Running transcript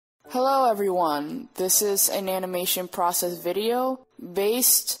Hello everyone, this is an animation process video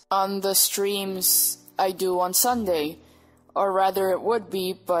based on the streams I do on Sunday, or rather it would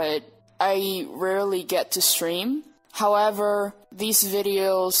be, but I rarely get to stream. However, these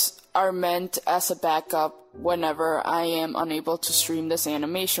videos are meant as a backup whenever I am unable to stream this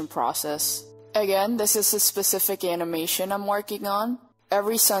animation process. Again, this is a specific animation I'm working on.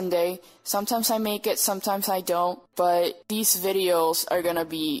 Every Sunday, sometimes I make it, sometimes I don't, but these videos are gonna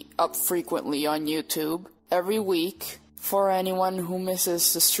be up frequently on YouTube every week for anyone who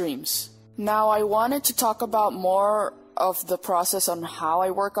misses the streams. Now, I wanted to talk about more of the process on how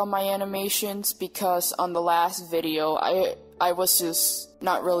I work on my animations because on the last video, I was just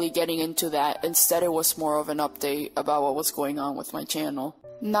not really getting into that. Instead, it was more of an update about what was going on with my channel.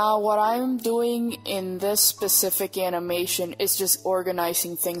 Now, what I'm doing in this specific animation is just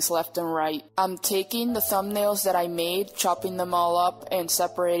organizing things left and right. I'm taking the thumbnails that I made, chopping them all up, and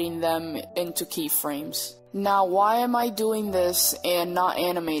separating them into keyframes. Now, why am I doing this and not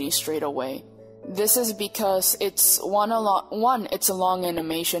animating straight away? This is because it's it's a long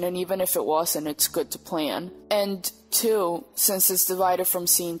animation, and even if it wasn't, it's good to plan. And two, since it's divided from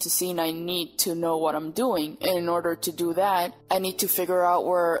scene to scene, I need to know what I'm doing. And in order to do that, I need to figure out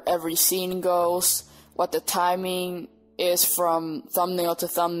where every scene goes, what the timing is from thumbnail to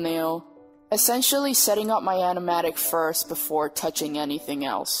thumbnail. Essentially setting up my animatic first before touching anything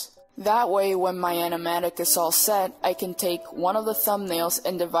else. That way, when my animatic is all set, I can take one of the thumbnails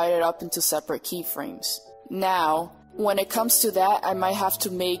and divide it up into separate keyframes. Now, when it comes to that, I might have to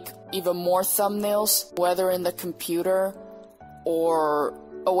make even more thumbnails, whether in the computer or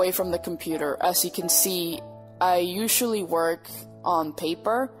away from the computer. As you can see, I usually work on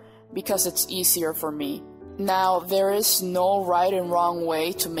paper because it's easier for me. Now, there is no right and wrong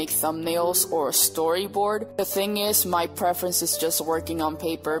way to make thumbnails or a storyboard. The thing is, my preference is just working on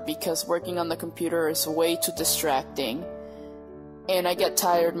paper because working on the computer is way too distracting. And I get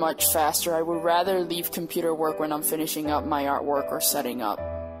tired much faster. I would rather leave computer work when I'm finishing up my artwork or setting up.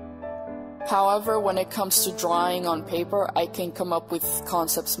 However, when it comes to drawing on paper, I can come up with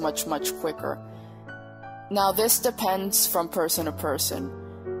concepts much quicker. Now, this depends from person to person.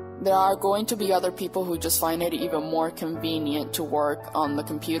 There are going to be other people who just find it even more convenient to work on the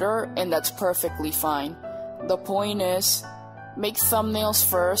computer, and that's perfectly fine. The point is, make thumbnails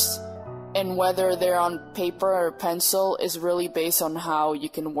first, and whether they're on paper or pencil is really based on how you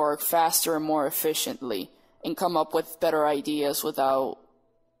can work faster and more efficiently, and come up with better ideas without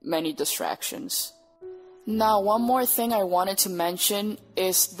many distractions. Now, one more thing I wanted to mention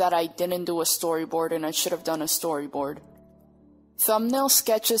is that I didn't do a storyboard, and I should have done a storyboard. Thumbnail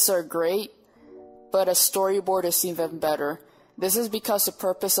sketches are great, but a storyboard is even better. This is because the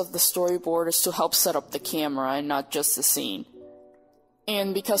purpose of the storyboard is to help set up the camera and not just the scene.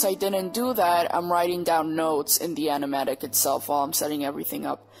 And because I didn't do that, I'm writing down notes in the animatic itself while I'm setting everything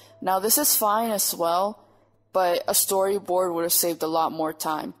up. Now, this is fine as well, but a storyboard would have saved a lot more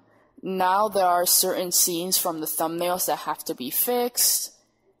time. Now, there are certain scenes from the thumbnails that have to be fixed,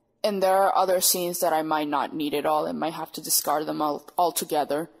 and there are other scenes that I might not need at all and might have to discard them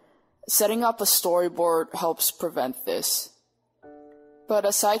altogether. Setting up a storyboard helps prevent this. But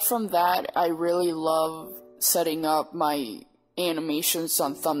aside from that, I really love setting up my animations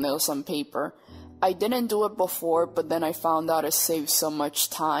on thumbnails on paper. I didn't do it before, but then I found out it saves so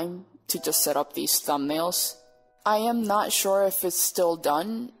much time to just set up these thumbnails. I am not sure if it's still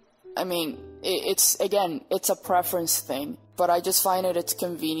done. I mean, it's a preference thing. But I just find it's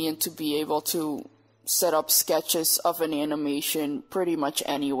convenient to be able to set up sketches of an animation pretty much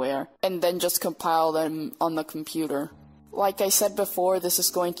anywhere, and then just compile them on the computer. Like I said before, this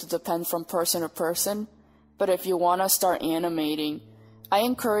is going to depend from person to person, but if you want to start animating, I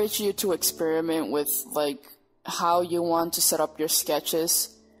encourage you to experiment with how you want to set up your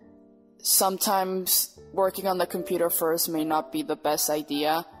sketches. Sometimes working on the computer first may not be the best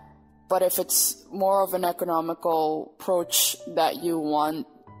idea. But if it's more of an economical approach that you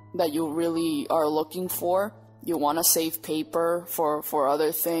really are looking for, you want to save paper for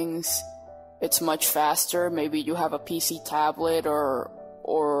other things, it's much faster. Maybe you have a PC tablet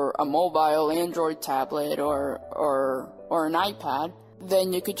or a mobile Android tablet or an iPad,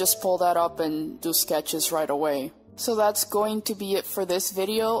 then you could just pull that up and do sketches right away. So that's going to be it for this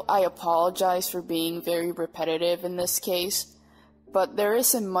video. I apologize for being very repetitive in this case. But there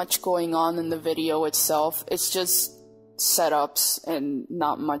isn't much going on in the video itself, it's just setups and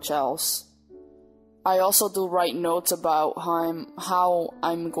not much else. I also do write notes about how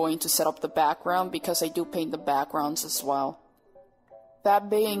I'm going to set up the background because I do paint the backgrounds as well.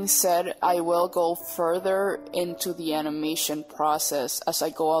 That being said, I will go further into the animation process as I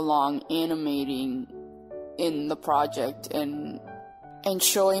go along animating in the project and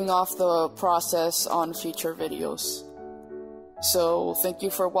showing off the process on future videos. So thank you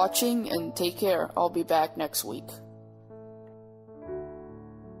for watching and take care. I'll be back next week.